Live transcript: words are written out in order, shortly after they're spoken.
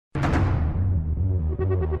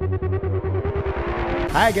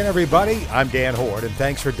Hi again, everybody. I'm Dan Horde, and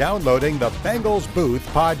thanks for downloading the Bengals Booth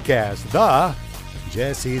podcast, the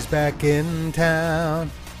Jesse's Back in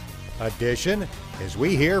Town edition, as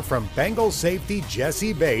we hear from Bengals safety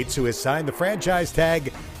Jessie Bates, who has signed the franchise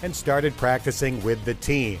tag and started practicing with the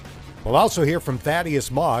team. We'll also hear from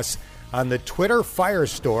Thaddeus Moss on the Twitter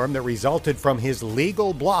firestorm that resulted from his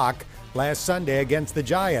legal block last Sunday against the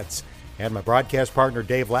Giants. And my broadcast partner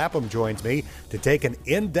Dave Lapham joins me to take an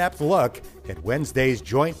in-depth look at Wednesday's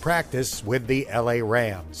joint practice with the LA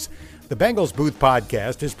Rams. The Bengals Booth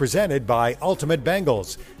podcast is presented by Ultimate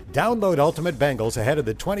Bengals. Download Ultimate Bengals ahead of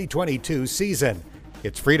the 2022 season.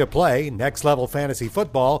 It's free to play next-level fantasy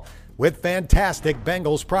football with fantastic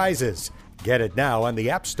Bengals prizes. Get it now on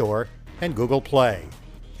the App Store and Google Play.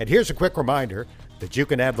 And here's a quick reminder that you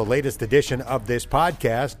can have the latest edition of this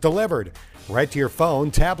podcast delivered right to your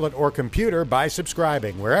phone, tablet, or computer by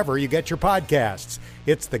subscribing wherever you get your podcasts.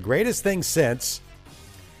 It's the greatest thing since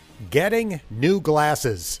getting new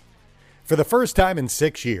glasses. For the first time in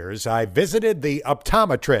 6 years, I visited the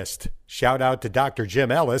optometrist, shout out to Dr.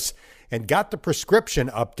 Jim Ellis, and got the prescription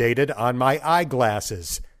updated on my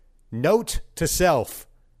eyeglasses. Note to self,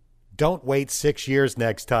 don't wait 6 years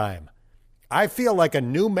next time. I feel like a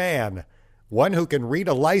new man, one who can read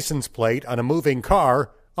a license plate on a moving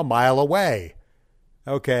car a mile away.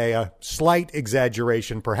 Okay, a slight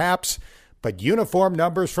exaggeration perhaps, but uniform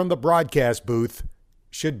numbers from the broadcast booth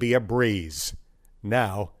should be a breeze.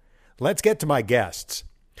 Now, let's get to my guests.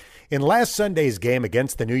 In last Sunday's game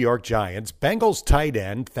against the New York Giants, Bengals tight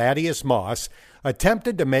end Thaddeus Moss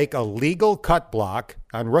attempted to make a legal cut block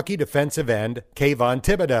on rookie defensive end Kayvon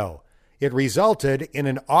Thibodeaux. It resulted in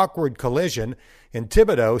an awkward collision, and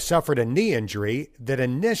Thibodeaux suffered a knee injury that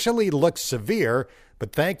initially looked severe,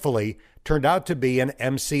 but thankfully turned out to be an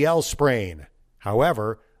MCL sprain.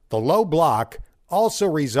 However, the low block also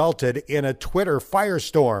resulted in a Twitter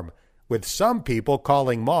firestorm, with some people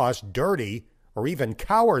calling Moss dirty or even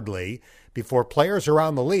cowardly before players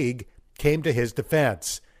around the league came to his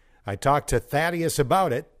defense. I talked to Thaddeus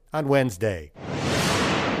about it on Wednesday.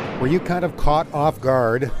 Were you kind of caught off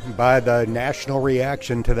guard by the national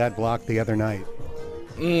reaction to that block the other night?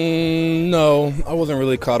 No, I wasn't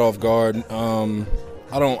really caught off guard.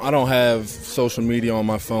 I don't have social media on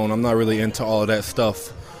my phone. I'm not really into all of that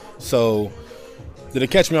stuff. So did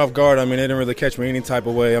it catch me off guard? I mean, it didn't really catch me any type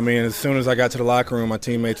of way. I mean, as soon as I got to the locker room, my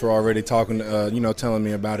teammates were already talking, telling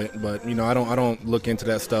me about it. But, I don't look into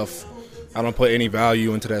that stuff. I don't put any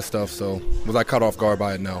value into that stuff. So was I caught off guard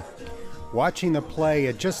by it? No. Watching the play,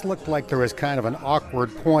 it just looked like there was kind of an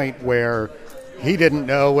awkward point where he didn't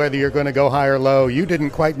know whether you're going to go high or low. You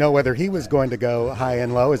didn't quite know whether he was going to go high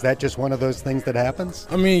and low. Is that just one of those things that happens?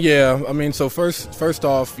 I mean, yeah. I mean, so first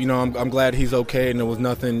off, I'm glad he's okay and there was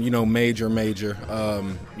nothing, major.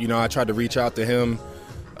 I tried to reach out to him.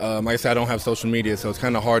 Like I said, I don't have social media, so it's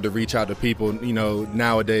kind of hard to reach out to people,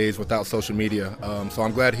 nowadays without social media. So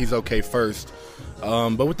I'm glad he's okay first.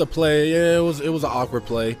 But with the play, yeah, it was an awkward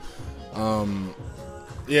play.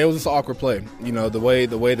 It was just an awkward play. The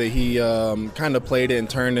way that he kind of played it and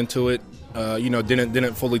turned into it,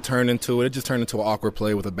 didn't fully turn into it. It just turned into an awkward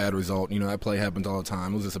play with a bad result. That play happens all the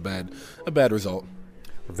time. It was just a bad result.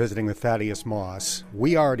 We're visiting with Thaddeus Moss.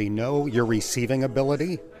 We already know your receiving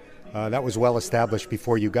ability. That was well established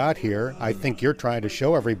before you got here. I think you're trying to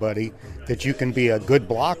show everybody that you can be a good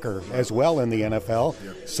blocker as well in the NFL.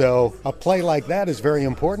 Yep. So a play like that is very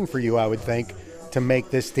important for you, I would think, to make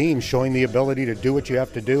this team, showing the ability to do what you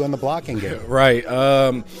have to do in the blocking game. Right.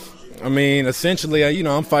 I mean, essentially,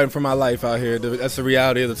 I'm fighting for my life out here. That's the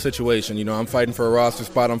reality of the situation. I'm fighting for a roster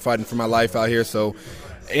spot. I'm fighting for my life out here. So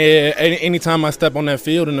anytime I step on that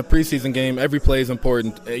field in the preseason game, every play is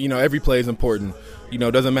important. Every play is important.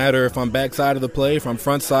 It doesn't matter if I'm backside of the play, if I'm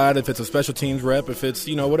front side, if it's a special teams rep, if it's,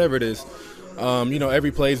 whatever it is.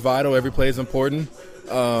 Every play is vital. Every play is important.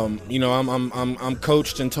 I'm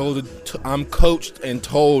coached and told to do, I'm coached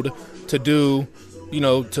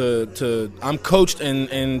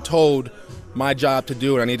and told my job to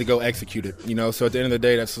do it. I need to go execute it. So at the end of the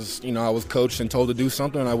day, that's just, I was coached and told to do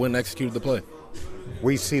something, and I went and executed the play.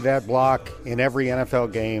 We see that block in every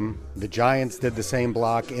NFL game. The Giants did the same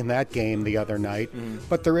block in that game the other night.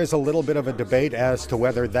 But there is a little bit of a debate as to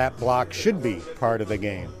whether that block should be part of the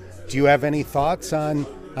game. Do you have any thoughts on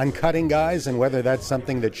cutting guys and whether that's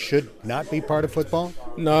something that should not be part of football?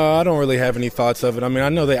 No, I don't really have any thoughts of it. I mean, I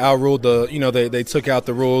know they outruled they took out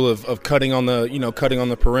the rule of cutting on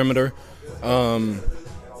the perimeter.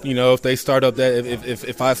 If they start up that,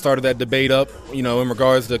 if I started that debate up, in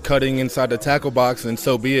regards to cutting inside the tackle box, then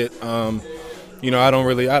so be it. I don't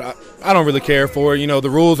really care for it. The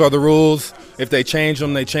rules are the rules. If they change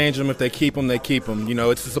them, they change them. If they keep them, they keep them.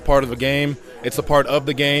 It's just a part of the game. It's a part of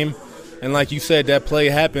the game. And like you said, that play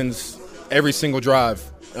happens every single drive.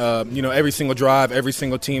 Every single drive, every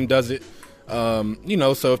single team does it.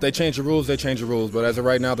 So if they change the rules, they change the rules. But as of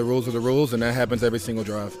right now, the rules are the rules, and that happens every single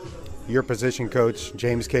drive. Your position coach,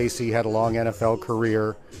 James Casey, had a long NFL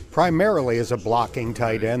career, primarily as a blocking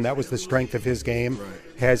tight end. That was the strength of his game. Right.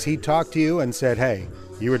 Has he talked to you and said, hey,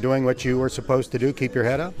 you were doing what you were supposed to do, keep your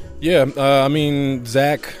head up? Yeah,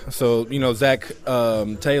 Zach, Zach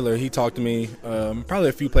Taylor, he talked to me probably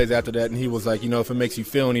a few plays after that, and he was like, if it makes you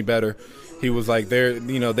feel any better, he was like,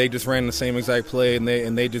 they just ran the same exact play, and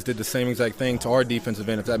they just did the same exact thing to our defensive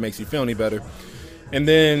end, if that makes you feel any better. And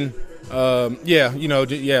then,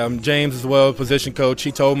 James as well, position coach,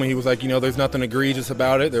 he told me, he was like, there's nothing egregious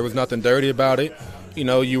about it. There was nothing dirty about it. It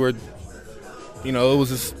was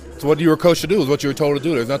just it's what you were coached to do. It was what you were told to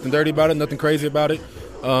do. There's nothing dirty about it, nothing crazy about it.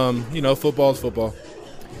 Football is football.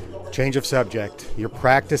 Change of subject. You're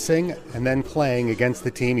practicing and then playing against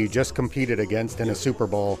the team you just competed against in a Super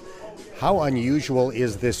Bowl. How unusual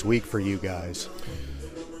is this week for you guys?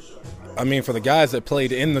 For the guys that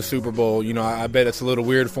played in the Super Bowl, I bet it's a little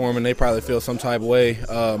weird for them, and they probably feel some type of way.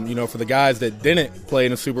 For the guys that didn't play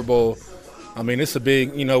in the Super Bowl, it's a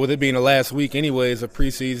big, with it being the last week anyways of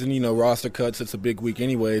preseason, roster cuts, it's a big week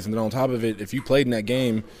anyways. And then on top of it, if you played in that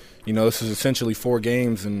game, this is essentially 4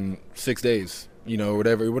 games in 6 days,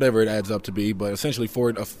 whatever it adds up to be. But essentially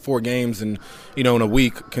 4 games in a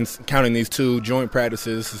week, counting these 2 joint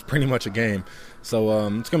practices, is pretty much a game. So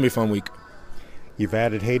it's going to be a fun week. You've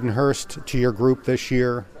added Hayden Hurst to your group this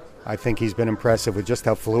year. I think he's been impressive with just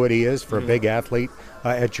how fluid he is for a big athlete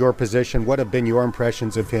at your position. What have been your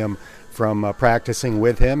impressions of him from practicing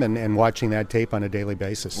with him and watching that tape on a daily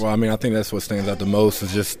basis? Well, I think that's what stands out the most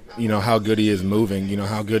is just, how good he is moving,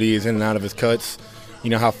 how good he is in and out of his cuts,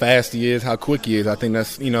 how fast he is, how quick he is. I think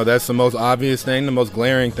that's, that's the most obvious thing, the most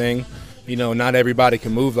glaring thing. Not everybody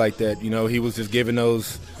can move like that. He was just given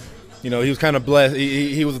those, he was kind of blessed.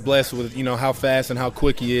 He was blessed with, how fast and how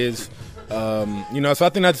quick he is. So I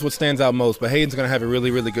think that's what stands out most. But Hayden's going to have a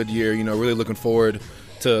really, really good year, really looking forward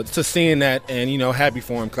to seeing that and, happy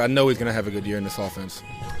for him because I know he's going to have a good year in this offense.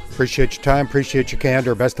 Appreciate your time. Appreciate your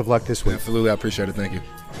candor. Best of luck this week. Absolutely. I appreciate it. Thank you.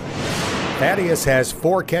 Thaddeus has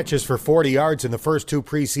 4 catches for 40 yards in the first 2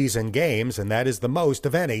 preseason games, and that is the most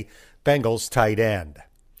of any Bengals tight end.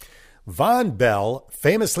 Von Bell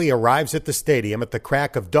famously arrives at the stadium at the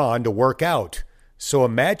crack of dawn to work out. So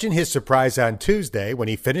imagine his surprise on Tuesday when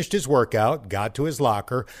he finished his workout, got to his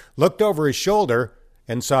locker, looked over his shoulder,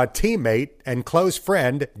 and saw teammate and close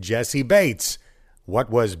friend Jesse Bates. What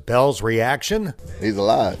was Bell's reaction? He's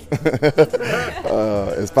alive.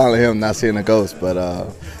 It's finally him not seeing a ghost, but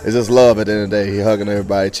it's just love at the end of the day. He hugging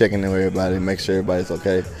everybody, checking in with everybody, make sure everybody's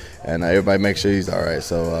okay, and everybody makes sure he's all right.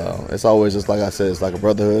 So it's always just like I said, it's like a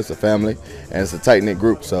brotherhood, it's a family, and it's a tight-knit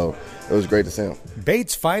group, so it was great to see him.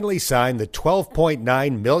 Bates finally signed the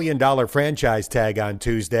 $12.9 million franchise tag on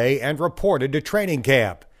Tuesday and reported to training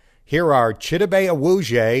camp. Here are Chidobe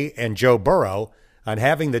Awuzie and Joe Burrow on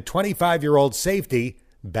having the 25-year-old safety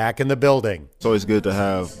back in the building. It's always good to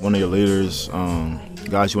have one of your leaders,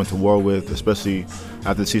 guys you went to war with, especially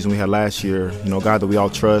after the season we had last year, a guy that we all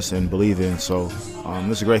trust and believe in. So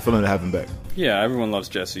it's a great feeling to have him back. Yeah, everyone loves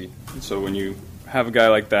Jesse. So when you have a guy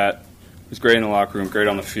like that who's great in the locker room, great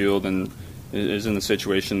on the field, and is in the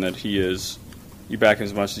situation that he is, you back him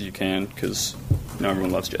as much as you can because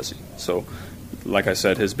everyone loves Jesse. So like I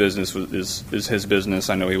said, his business is his business.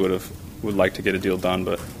 I know he would like to get a deal done,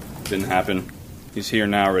 but it didn't happen. He's here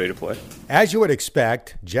now, ready to play. As you would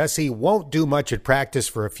expect, Jesse won't do much at practice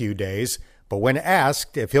for a few days, but when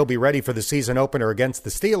asked if he'll be ready for the season opener against the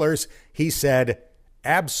Steelers, he said,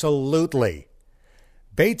 absolutely.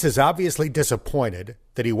 Bates is obviously disappointed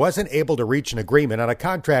that he wasn't able to reach an agreement on a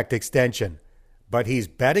contract extension, but he's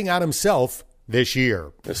betting on himself this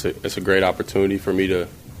year. It's a great opportunity for me to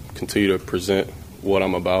continue to present what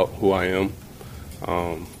I'm about, who I am,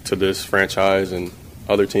 to this franchise and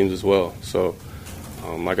other teams as well. So,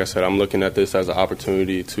 like I said, I'm looking at this as an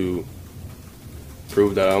opportunity to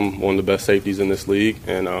prove that I'm one of the best safeties in this league,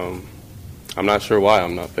 and I'm not sure why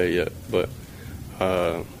I'm not paid yet, but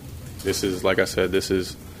this is, like I said, this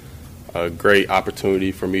is a great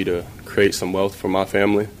opportunity for me to create some wealth for my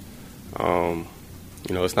family.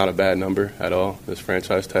 It's not a bad number at all. This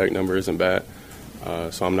franchise tag number isn't bad,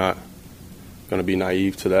 so I'm not going to be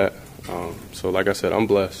naive to that. So like I said, I'm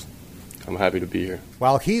blessed. I'm happy to be here.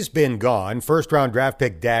 While he's been gone, first-round draft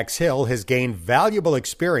pick Dax Hill has gained valuable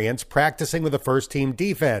experience practicing with the first-team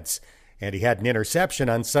defense. and he had an interception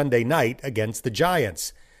on Sunday night against the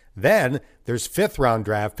Giants. Then there's 5th-round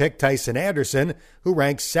draft pick Tyson Anderson, who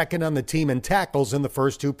ranks 2nd on the team in tackles in the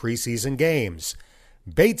first 2 preseason games.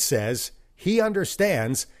 Bates says he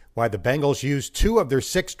understands why the Bengals used 2 of their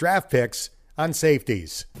 6 draft picks on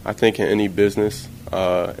safeties. I think in any business,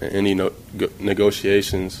 any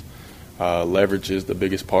negotiations, leverage is the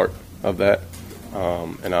biggest part of that.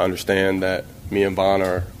 And I understand that me and Von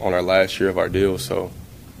are on our last year of our deal, so,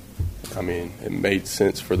 I mean, it made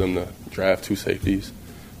sense for them to draft 2 safeties.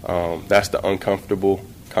 That's the uncomfortable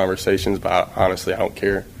conversations, but honestly, I don't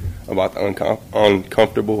care about the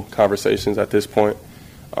uncomfortable conversations at this point.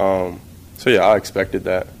 So, yeah, I expected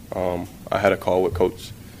that. I had a call with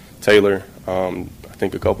Coach Taylor, I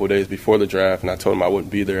think a couple of days before the draft, and I told him I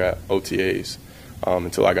wouldn't be there at OTAs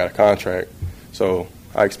until I got a contract. So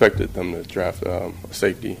I expected them to draft a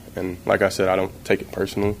safety. And like I said, I don't take it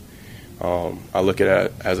personally. I look at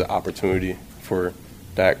it as an opportunity for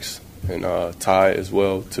Dax and Ty as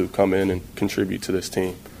well to come in and contribute to this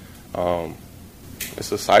team.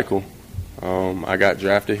 It's a cycle. I got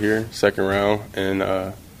drafted here, 2nd round,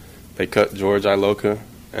 and they cut George Iloka,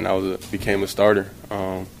 and I became a starter.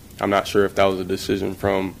 I'm not sure if that was a decision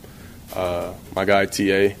from my guy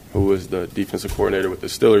T.A., who is the defensive coordinator with the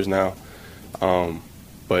Steelers now.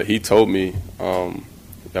 But he told me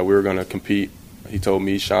that we were going to compete. He told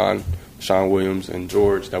me, Sean Williams, and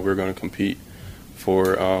George that we were going to compete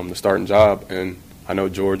for the starting job. And I know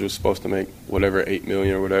George was supposed to make whatever, $8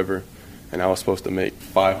 million or whatever, and I was supposed to make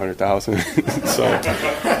 $500,000. So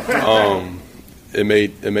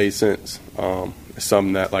it made sense. It's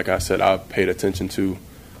something that, like I said, I've paid attention to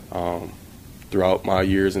throughout my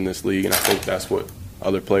years in this league, and I think that's what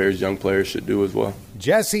other players, young players, should do as well.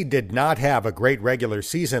 Jesse did not have a great regular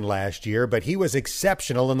season last year, but he was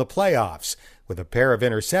exceptional in the playoffs with a pair of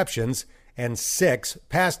interceptions and 6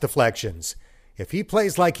 pass deflections. If he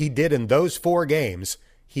plays like he did in those 4 games,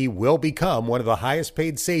 he will become one of the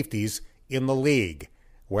highest-paid safeties in the league,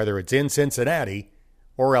 whether it's in Cincinnati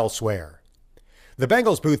or elsewhere. The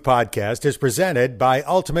Bengals Booth Podcast is presented by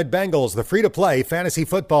Ultimate Bengals, the free-to-play fantasy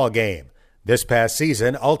football game. This past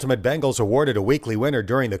season, Ultimate Bengals awarded a weekly winner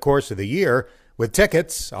during the course of the year with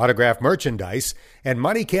tickets, autographed merchandise, and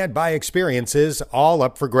money can't buy experiences all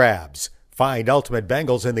up for grabs. Find Ultimate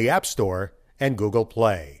Bengals in the App Store and Google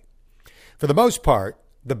Play. For the most part,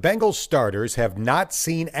 the Bengals starters have not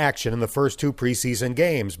seen action in the first 2 preseason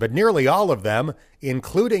games, but nearly all of them,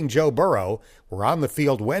 including Joe Burrow, were on the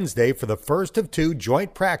field Wednesday for the first of 2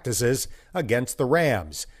 joint practices against the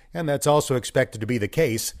Rams, and that's also expected to be the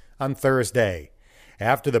case on Thursday.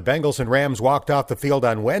 After the Bengals and Rams walked off the field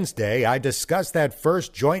on Wednesday, I discussed that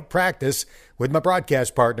first joint practice with my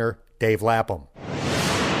broadcast partner, Dave Lapham.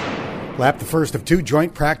 Lap, the first of 2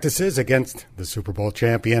 joint practices against the Super Bowl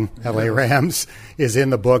champion LA Rams is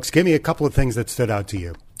in the books. Give me a couple of things that stood out to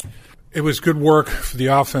you. It was good work for the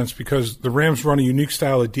offense because the Rams run a unique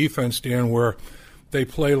style of defense, Dan, where they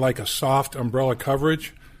play like a soft umbrella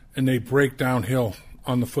coverage and they break downhill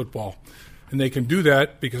on the football. And they can do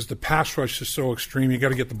that because the pass rush is so extreme, you got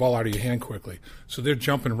to get the ball out of your hand quickly. So they're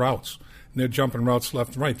jumping routes, and they're jumping routes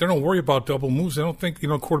left and right. They don't worry about double moves. They don't think,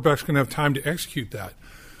 quarterback's going to have time to execute that.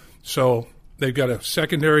 So they've got a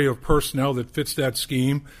secondary of personnel that fits that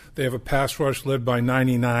scheme. They have a pass rush led by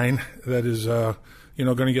 99 that is, going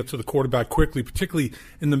to get to the quarterback quickly, particularly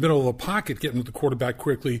in the middle of the pocket, getting to the quarterback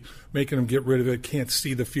quickly, making them get rid of it, can't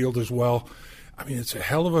see the field as well. I mean, it's a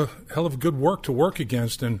hell of good work to work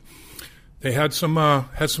against, and they had some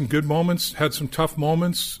good moments, had some tough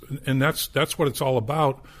moments, and that's what it's all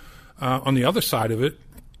about. On the other side of it,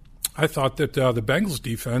 I thought that the Bengals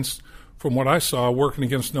defense, from what I saw working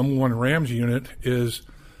against number 1 Rams unit, is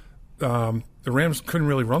the Rams couldn't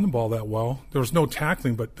really run the ball that well. There was no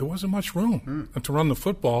tackling, but there wasn't much room to run the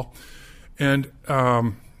football. And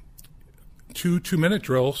 2 2-minute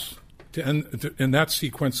drills to end in that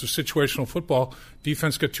sequence of situational football,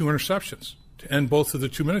 defense got 2 interceptions to end both of the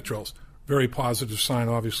 2-minute drills. Very positive sign,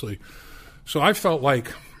 obviously. So I felt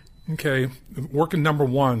like, okay, working number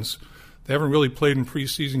 1s, they haven't really played in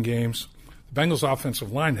preseason games. The Bengals'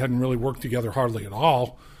 offensive line hadn't really worked together hardly at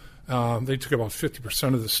all. They took about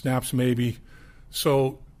 50% of the snaps maybe.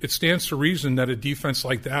 So it stands to reason that a defense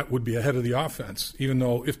like that would be ahead of the offense, even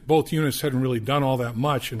though if both units hadn't really done all that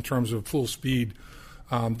much in terms of full speed,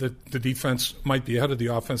 the defense might be ahead of the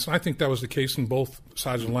offense. And I think that was the case in both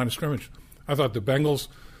sides of the line of scrimmage. I thought the Bengals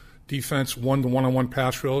defense won the one-on-one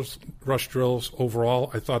pass drills, rush drills overall.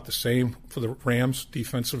 I thought the same for the Rams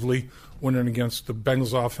defensively, winning against the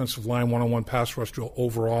Bengals offensive line, one-on-one pass rush drill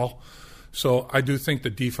overall. So I do think the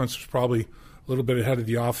defense was probably little bit ahead of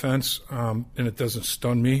the offense, and it doesn't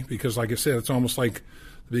stun me because, like I said, it's almost like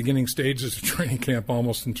the beginning stages of training camp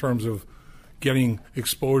almost in terms of getting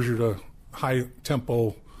exposure to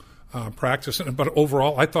high-tempo practice. But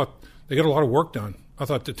overall, I thought they got a lot of work done. I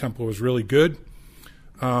thought the tempo was really good.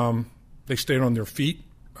 They stayed on their feet.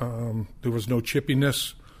 There was no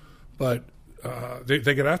chippiness, but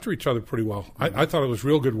they got after each other pretty well. I thought it was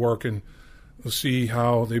real good work, and we'll see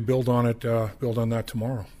how they build on that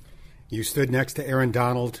tomorrow. You stood next to Aaron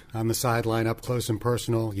Donald on the sideline up close and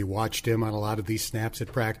personal. You watched him on a lot of these snaps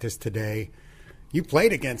at practice today. You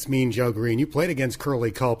played against Mean Joe Green. You played against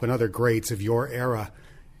Curly Culp and other greats of your era.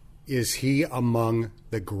 Is he among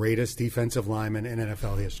the greatest defensive linemen in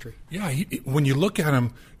NFL history? Yeah, when you look at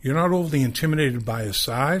him, you're not overly intimidated by his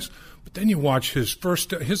size, but then you watch his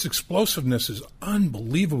explosiveness is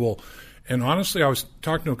unbelievable. And honestly, I was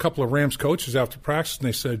talking to a couple of Rams coaches after practice, and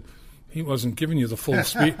they said, he wasn't giving you the full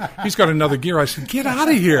speed. He's got another gear. I said, get out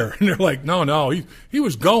of here. And they're like, no, he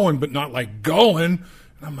was going, but not like going. And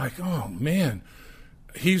I'm like, oh, man.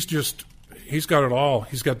 He's got it all.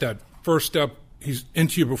 He's got that first step. He's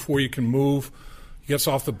into you before you can move. He gets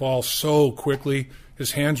off the ball so quickly.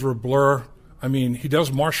 His hands are a blur. I mean, he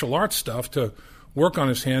does martial arts stuff to work on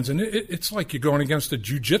his hands, and it's like you're going against a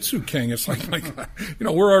jiu-jitsu king. It's like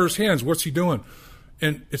where are his hands? What's he doing?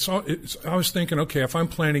 And I was thinking, okay, if I'm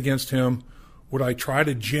playing against him, would I try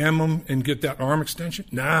to jam him and get that arm extension?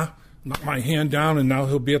 Nah, knock my hand down, and now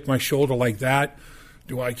he'll be at my shoulder like that.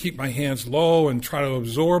 Do I keep my hands low and try to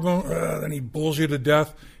absorb him? Then he bulls you to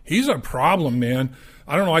death. He's a problem, man.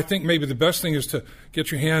 I don't know. I think maybe the best thing is to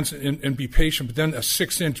get your hands and be patient, but then a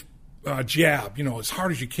 6-inch jab, as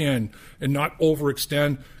hard as you can and not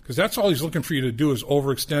overextend, because that's all he's looking for you to do is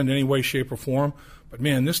overextend any way, shape, or form. But,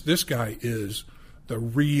 man, this guy is the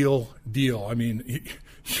real deal. I mean,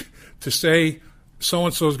 to say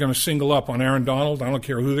so-and-so is going to single up on Aaron Donald, I don't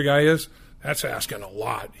care who the guy is, that's asking a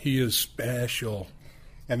lot. He is special.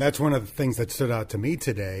 And that's one of the things that stood out to me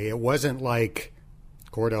today. It wasn't like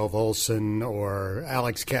Cordell Volson or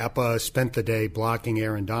Alex Kappa spent the day blocking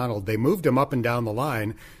Aaron Donald. They moved him up and down the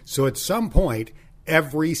line. So at some point,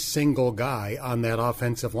 every single guy on that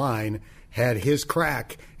offensive line had his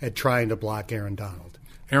crack at trying to block Aaron Donald.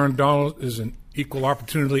 Aaron Donald is an equal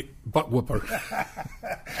opportunity butt whooper.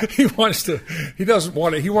 He wants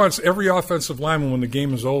every offensive lineman when the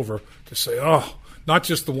game is over to say, oh, not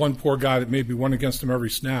just the one poor guy that maybe went against him every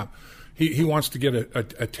snap. He wants to get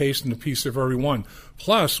a taste and a piece of every one.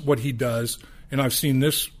 Plus, what he does, and I've seen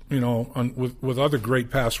this, with other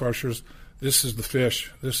great pass rushers, this is the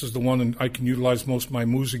fish. This is the one that I can utilize most of my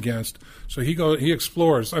moves against. So he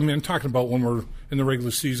explores. I mean, I'm talking about when we're in the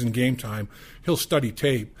regular season game time. He'll study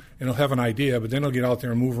tape, and he'll have an idea, but then he'll get out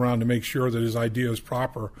there and move around to make sure that his idea is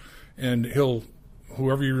proper. And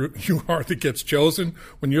whoever you are that gets chosen,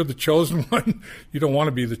 when you're the chosen one, you don't want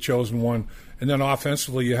to be the chosen one. And then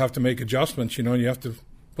offensively, you have to make adjustments. You have to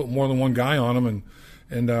put more than one guy on him.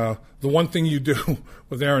 And the one thing you do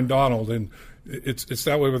with Aaron Donald, and it's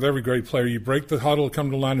that way with every great player, you break the huddle,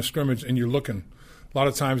 come to the line of scrimmage, and you're looking. A lot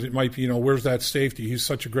of times it might be, where's that safety? He's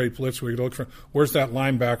such a great blitzer. We look for where's that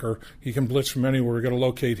linebacker? He can blitz from anywhere. We've got to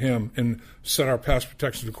locate him and set our pass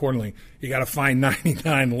protection accordingly. You got to find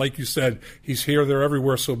 99. Like you said, he's here, there,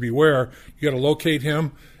 everywhere, so beware. You got to locate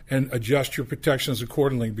him and adjust your protections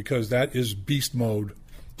accordingly because that is beast mode.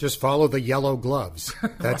 Just follow the yellow gloves.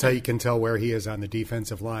 That's how you can tell where he is on the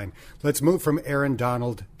defensive line. Let's move from Aaron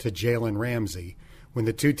Donald to Jalen Ramsey. When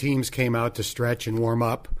the two teams came out to stretch and warm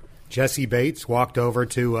up, Jesse Bates walked over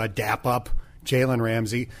to dap up Jalen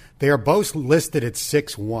Ramsey. They are both listed at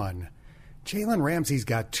 6'1". Jalen Ramsey's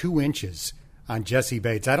got 2 inches on Jesse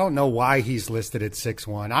Bates. I don't know why he's listed at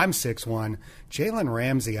 6'1". I'm 6'1". Jalen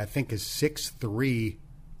Ramsey, I think, is 6'3"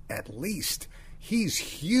 at least. He's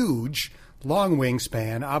huge, long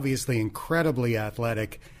wingspan, obviously incredibly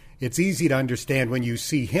athletic. It's easy to understand when you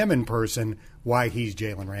see him in person why he's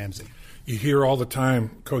Jalen Ramsey. You hear all the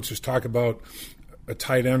time coaches talk about a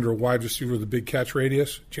tight end or a wide receiver with a big catch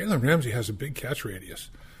radius. Jalen Ramsey has a big catch radius.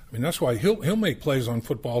 I mean, that's why he'll make plays on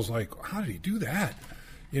footballs like, how did he do that?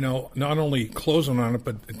 Not only closing on it,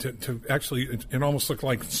 but to actually, it almost looked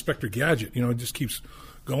like Inspector Gadget. It just keeps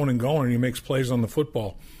going and going, and he makes plays on the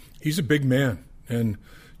football. He's a big man, and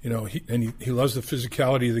he loves the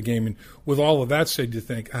physicality of the game. And with all of that said, you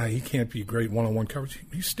think, he can't be great one-on-one coverage.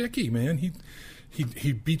 He's sticky, man.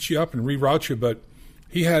 He beats you up and reroutes you, but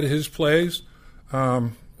he had his plays.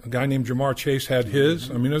 A guy named Jamar Chase had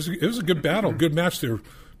his. I mean, it was a good battle, good match. They were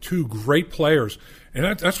two great players.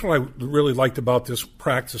 And that's what I really liked about this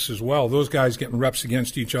practice as well. Those guys getting reps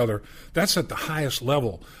against each other. That's at the highest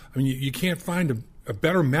level. I mean, you can't find a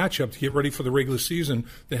better matchup to get ready for the regular season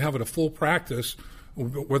than having a full practice,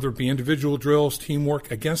 whether it be individual drills,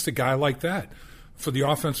 teamwork, against a guy like that for the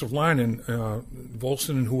offensive line and Volson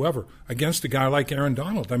and whoever, against a guy like Aaron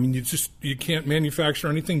Donald. I mean, you can't manufacture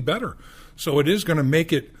anything better. So it is going to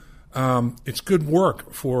make it it's good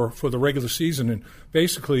work for the regular season. And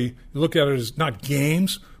basically, you look at it as not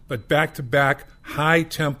games, but back-to-back,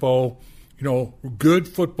 high-tempo, good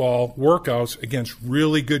football workouts against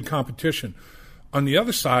really good competition. On the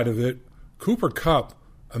other side of it, Cooper Kupp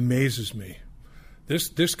amazes me.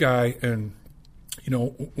 This guy, and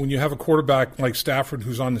when you have a quarterback like Stafford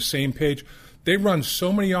who's on the same page, they run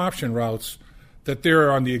so many option routes that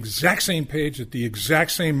they're on the exact same page at the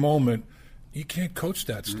exact same moment. You can't coach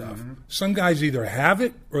that stuff. Mm-hmm. Some guys either have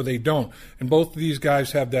it or they don't. And both of these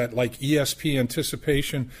guys have that like ESP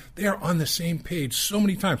anticipation. They are on the same page so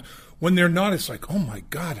many times. When they're not, it's like, oh my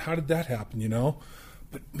God, how did that happen,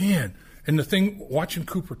 But man, and the thing, watching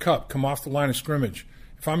Cooper Kupp come off the line of scrimmage,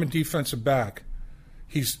 if I'm a defensive back,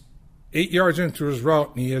 he's 8 yards into his route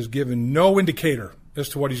and he has given no indicator as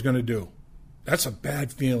to what he's going to do. That's a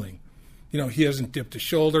bad feeling. He hasn't dipped his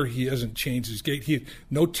shoulder. He hasn't changed his gait.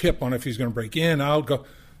 No tip on if he's going to break in, out, go.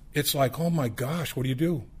 It's like, oh, my gosh, what do you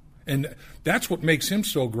do? And that's what makes him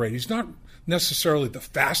so great. He's not necessarily the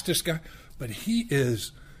fastest guy, but he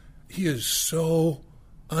is so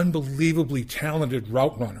unbelievably talented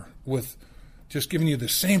route runner with just giving you the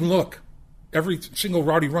same look. Every single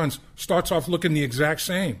route he runs starts off looking the exact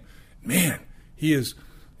same. Man, he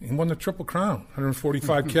won the Triple Crown,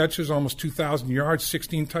 145 catches, almost 2,000 yards,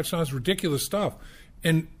 16 touchdowns, ridiculous stuff.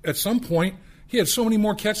 And at some point, he had so many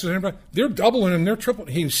more catches than anybody. They're doubling him, they're tripling.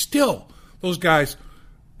 He's still, those guys,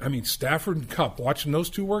 Stafford and Kupp, watching those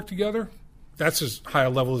two work together, that's as high a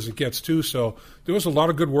level as it gets too. So there was a lot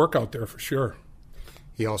of good work out there for sure.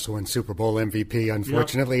 He also won Super Bowl MVP,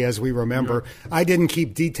 unfortunately, as we remember. I didn't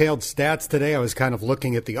keep detailed stats today. I was kind of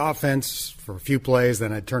looking at the offense for a few plays,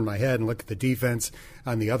 then I'd turn my head and look at the defense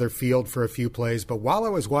on the other field for a few plays. But while I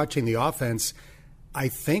was watching the offense, I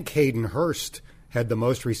think Hayden Hurst had the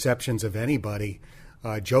most receptions of anybody.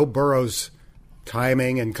 Joe Burrow's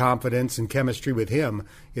timing and confidence and chemistry with him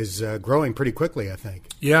is growing pretty quickly, I think.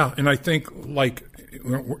 Yeah, and I think, like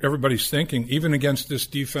everybody's thinking, even against this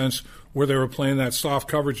defense where they were playing that soft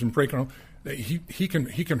coverage and breaking up, he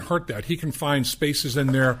can hurt that. He can find spaces in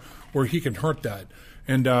there where he can hurt that.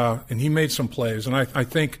 And he made some plays. And I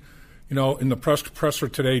think, in the presser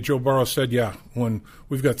today, Joe Burrow said, when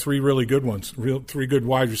we've got three really good ones, three good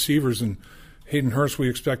wide receivers, and Hayden Hurst, we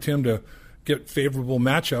expect him to get favorable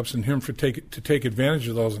matchups and him to take advantage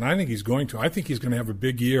of those. And I think he's going to. I think he's going to have a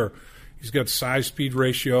big year. He's got size-speed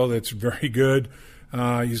ratio that's very good.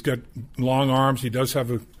 He's got long arms. He does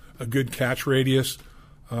have a good catch radius.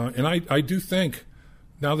 And I do think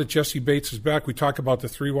now that Jesse Bates is back, we talk about the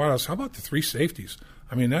three wideouts. How about the three safeties?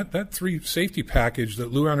 That three safety package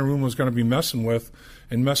that Lou Anarumo was going to be messing with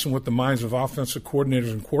the minds of offensive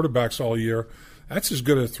coordinators and quarterbacks all year, that's as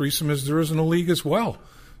good a threesome as there is in the league as well.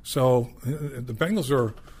 So the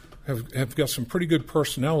Bengals have got some pretty good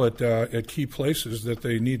personnel at key places that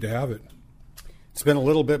they need to have it. It's been a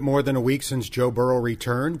little bit more than a week since Joe Burrow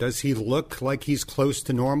returned. Does he look like he's close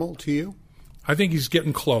to normal to you? I think he's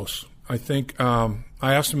getting close. I think I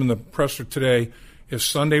asked him in the presser today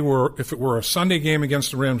if it were a Sunday game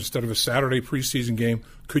against the Rams instead of a Saturday preseason game,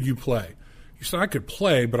 could you play? He said I could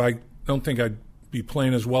play, but I don't think I'd be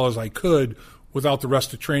playing as well as I could without the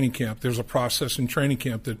rest of training camp. There's a process in training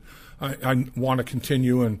camp that I want to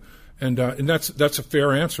continue, and that's a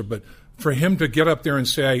fair answer. But for him to get up there and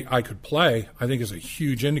say I could play, I think is a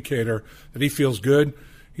huge indicator that he feels good.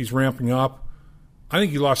 He's ramping up. I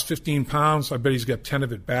think he lost 15 pounds. I bet he's got 10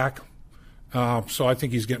 of it back. So I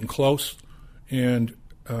think he's getting close, and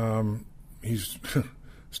he's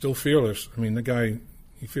still fearless. The guy,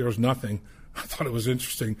 he fears nothing. I thought it was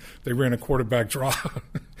interesting. They ran a quarterback draw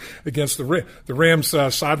against the Rams. The Rams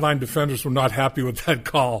sideline defenders were not happy with that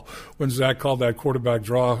call when Zach called that quarterback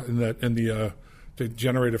draw to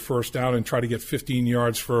generate a first down and try to get 15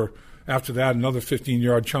 yards for, after that, another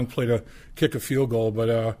 15-yard chunk play to kick a field goal.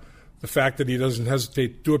 But the fact that he doesn't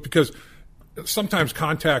hesitate to do it, because sometimes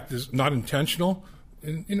contact is not intentional.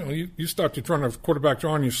 And, you start to run a quarterback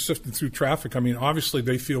draw and you're sifting through traffic. Obviously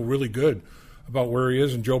they feel really good about where he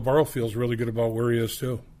is, and Joe Burrow feels really good about where he is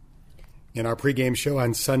too. In our pregame show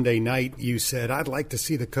on Sunday night, you said, I'd like to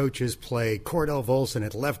see the coaches play Cordell Volson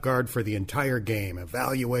at left guard for the entire game,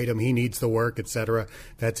 evaluate him, he needs the work, etc.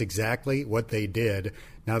 That's exactly what they did.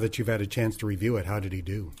 Now that you've had a chance to review it, how did he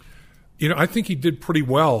do? I think he did pretty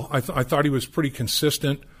well. I thought he was pretty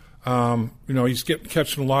consistent. He's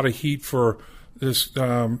catching a lot of heat for this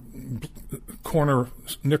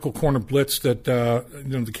nickel corner blitz that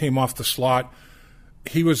that came off the slot.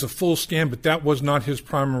 He was a full scan, but that was not his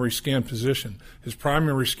primary scan position. His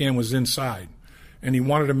primary scan was inside, and he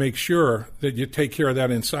wanted to make sure that you take care of that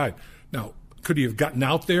inside. Now, could he have gotten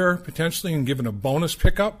out there potentially and given a bonus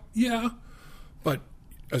pickup? Yeah, but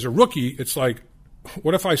as a rookie, it's like,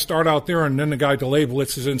 what if I start out there and then the guy delay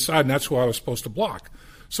blitzes inside, and that's who I was supposed to block?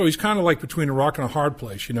 So he's kind of like between a rock and a hard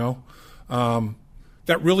place, you know.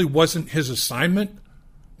 That really wasn't his assignment,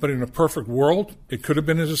 but in a perfect world, it could have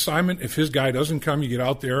been his assignment. If his guy doesn't come, you get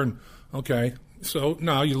out there and, okay, so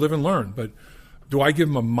now you live and learn. But do I give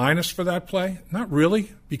him a minus for that play? Not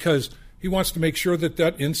really, because he wants to make sure that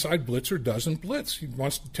that inside blitzer doesn't blitz. He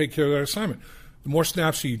wants to take care of that assignment. The more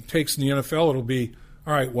snaps he takes in the NFL, it'll be,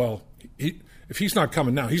 all right, well, if he's not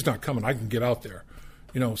coming now, he's not coming. I can get out there.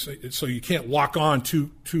 You know, so you can't lock on too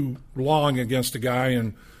long against a guy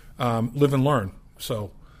and live and learn.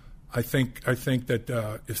 So I think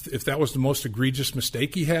that if that was the most egregious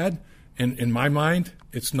mistake he had, and in my mind,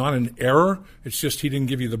 it's not an error. It's just he didn't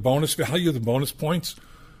give you the bonus value, the bonus points.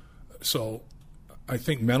 So I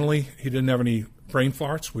think mentally he didn't have any brain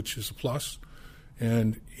farts, which is a plus.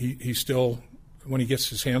 And he still, when he gets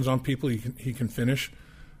his hands on people, he can finish.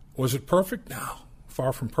 Was it perfect? No,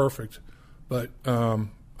 far from perfect. But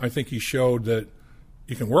I think he showed that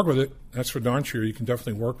you can work with it. That's for darn sure. You can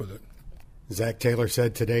definitely work with it. Zach Taylor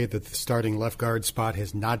said today that the starting left guard spot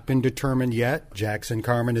has not been determined yet. Jackson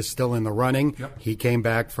Carman is still in the running. Yep. He came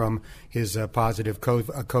back from his positive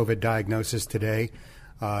COVID diagnosis today.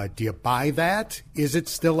 Do you buy that? Is it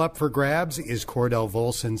still up for grabs? Is Cordell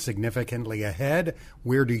Volson significantly ahead?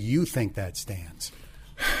 Where do you think that stands?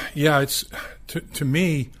 Yeah, it's to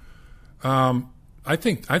me. I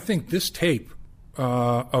think this tape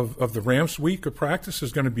of the Rams week of practice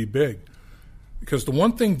is going to be big, because the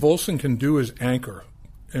one thing Volson can do is anchor,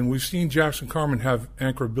 and we've seen Jackson Carman have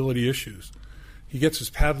anchorability issues. He gets his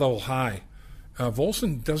pad level high.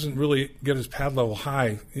 Volson doesn't really get his pad level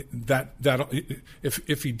high.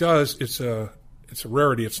 If he does, it's a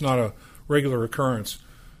rarity. It's not a regular occurrence.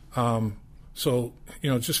 So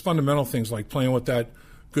just fundamental things like playing with that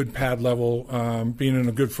good pad level, being in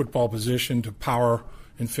a good football position to power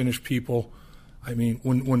and finish people. I mean,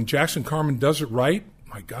 when Jackson Carman does it right,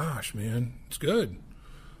 my gosh, man, it's good.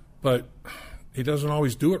 But he doesn't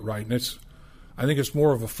always do it right, and I think it's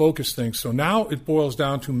more of a focus thing. So now it boils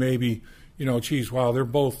down to maybe, wow,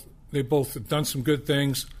 they both have done some good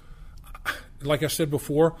things. Like I said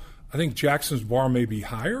before, I think Jackson's bar may be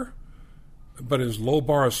higher, but his low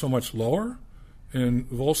bar is so much lower. And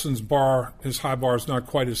Volson's bar, his high bar is not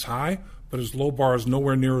quite as high, but his low bar is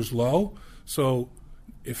nowhere near as low. So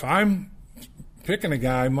if I'm picking a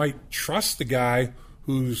guy, I might trust the guy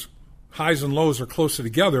whose highs and lows are closer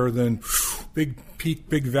together than big peak,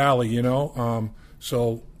 big valley,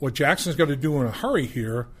 So what Jackson's got to do in a hurry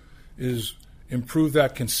here is improve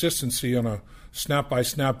that consistency on a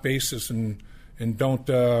snap-by-snap basis and don't,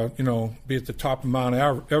 be at the top of Mount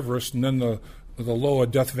Everest and then the low of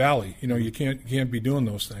Death Valley. You can't be doing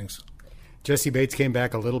those things. Jesse Bates came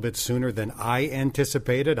back a little bit sooner than I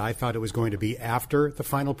anticipated. I thought it was going to be after the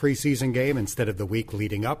final preseason game instead of the week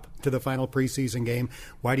leading up to the final preseason game.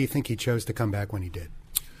 Why do you think he chose to come back when he did?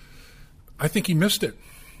 I think he missed it.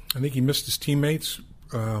 I think he missed his teammates.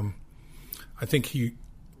 I think it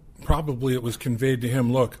was conveyed to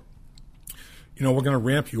him, look, we're going to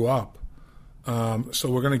ramp you up. So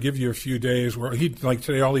we're going to give you a few days where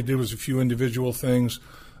today, all he did was a few individual things.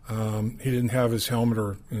 He didn't have his helmet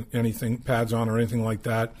or anything, pads on or anything like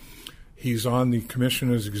that. He's on the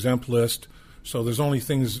commissioner's exempt list, so there's only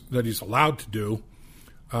things that he's allowed to do,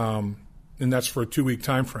 and that's for a 2-week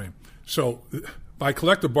time frame. So by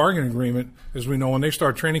collective bargaining agreement, as we know, when they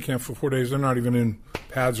start training camp for 4 days, they're not even in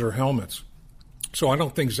pads or helmets. So I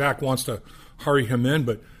don't think Zach wants to hurry him in,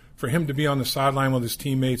 but for him to be on the sideline with his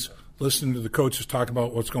teammates, listening to the coaches talk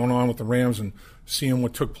about what's going on with the Rams and seeing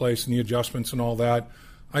what took place and the adjustments and all that,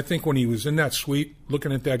 I think when he was in that suite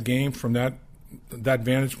looking at that game from that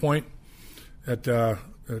vantage point at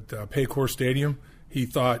Paycor Stadium, he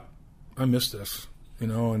thought, I missed this,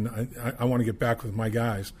 and I want to get back with my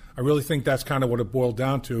guys. I really think that's kind of what it boiled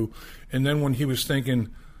down to. And then when he was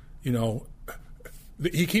thinking,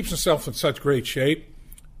 he keeps himself in such great shape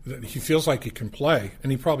that he feels like he can play,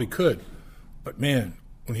 and he probably could. But, man,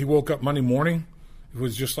 when he woke up Monday morning, it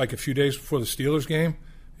was just like a few days before the Steelers game.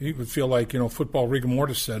 He would feel like, football rigor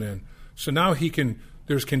mortis set in. So now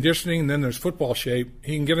there's conditioning and then there's football shape.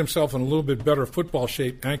 He can get himself in a little bit better football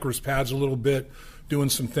shape, anchor his pads a little bit, doing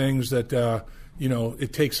some things that,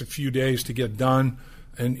 it takes a few days to get done.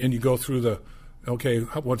 And you go through Okay,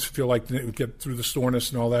 what's it feel like to get through the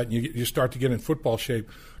soreness and all that, and you start to get in football shape.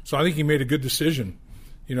 So I think he made a good decision,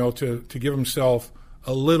 to give himself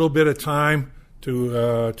a little bit of time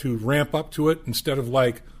to ramp up to it instead of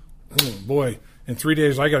like, oh boy, in 3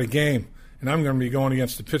 days I got a game and I'm going to be going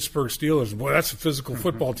against the Pittsburgh Steelers. Boy, that's a physical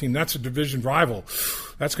football team. That's a division rival.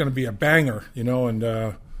 That's going to be a banger, and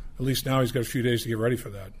at least now he's got a few days to get ready for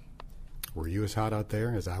that. Were you as hot out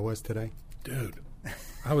there as I was today? Dude,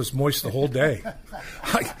 I was moist the whole day.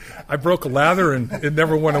 I broke a lather and it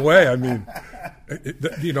never went away. I mean,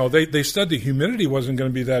 they said the humidity wasn't going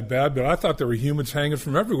to be that bad, but I thought there were humans hanging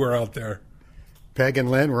from everywhere out there. Peg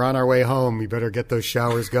and Lynn, we're on our way home. You better get those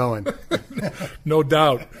showers going. No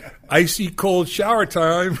doubt. Icy cold shower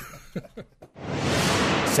time.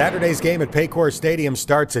 Saturday's game at Paycor Stadium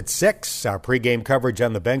starts at 6. Our pregame coverage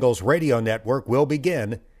on the Bengals radio network will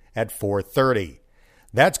begin at 4:30.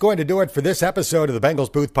 That's going to do it for this episode of the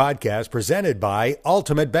Bengals Booth Podcast, presented by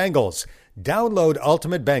Ultimate Bengals. Download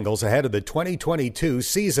Ultimate Bengals ahead of the 2022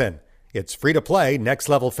 season. It's free to play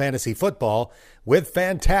next-level fantasy football with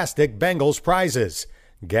fantastic Bengals prizes.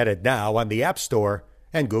 Get it now on the App Store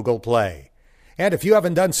and Google Play. And if you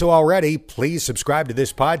haven't done so already, please subscribe to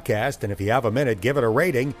this podcast, and if you have a minute, give it a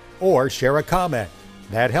rating or share a comment.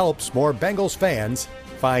 That helps more Bengals fans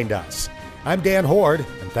find us. I'm Dan Hoard,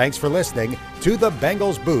 and thanks for listening to the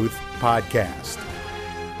Bengals Booth Podcast.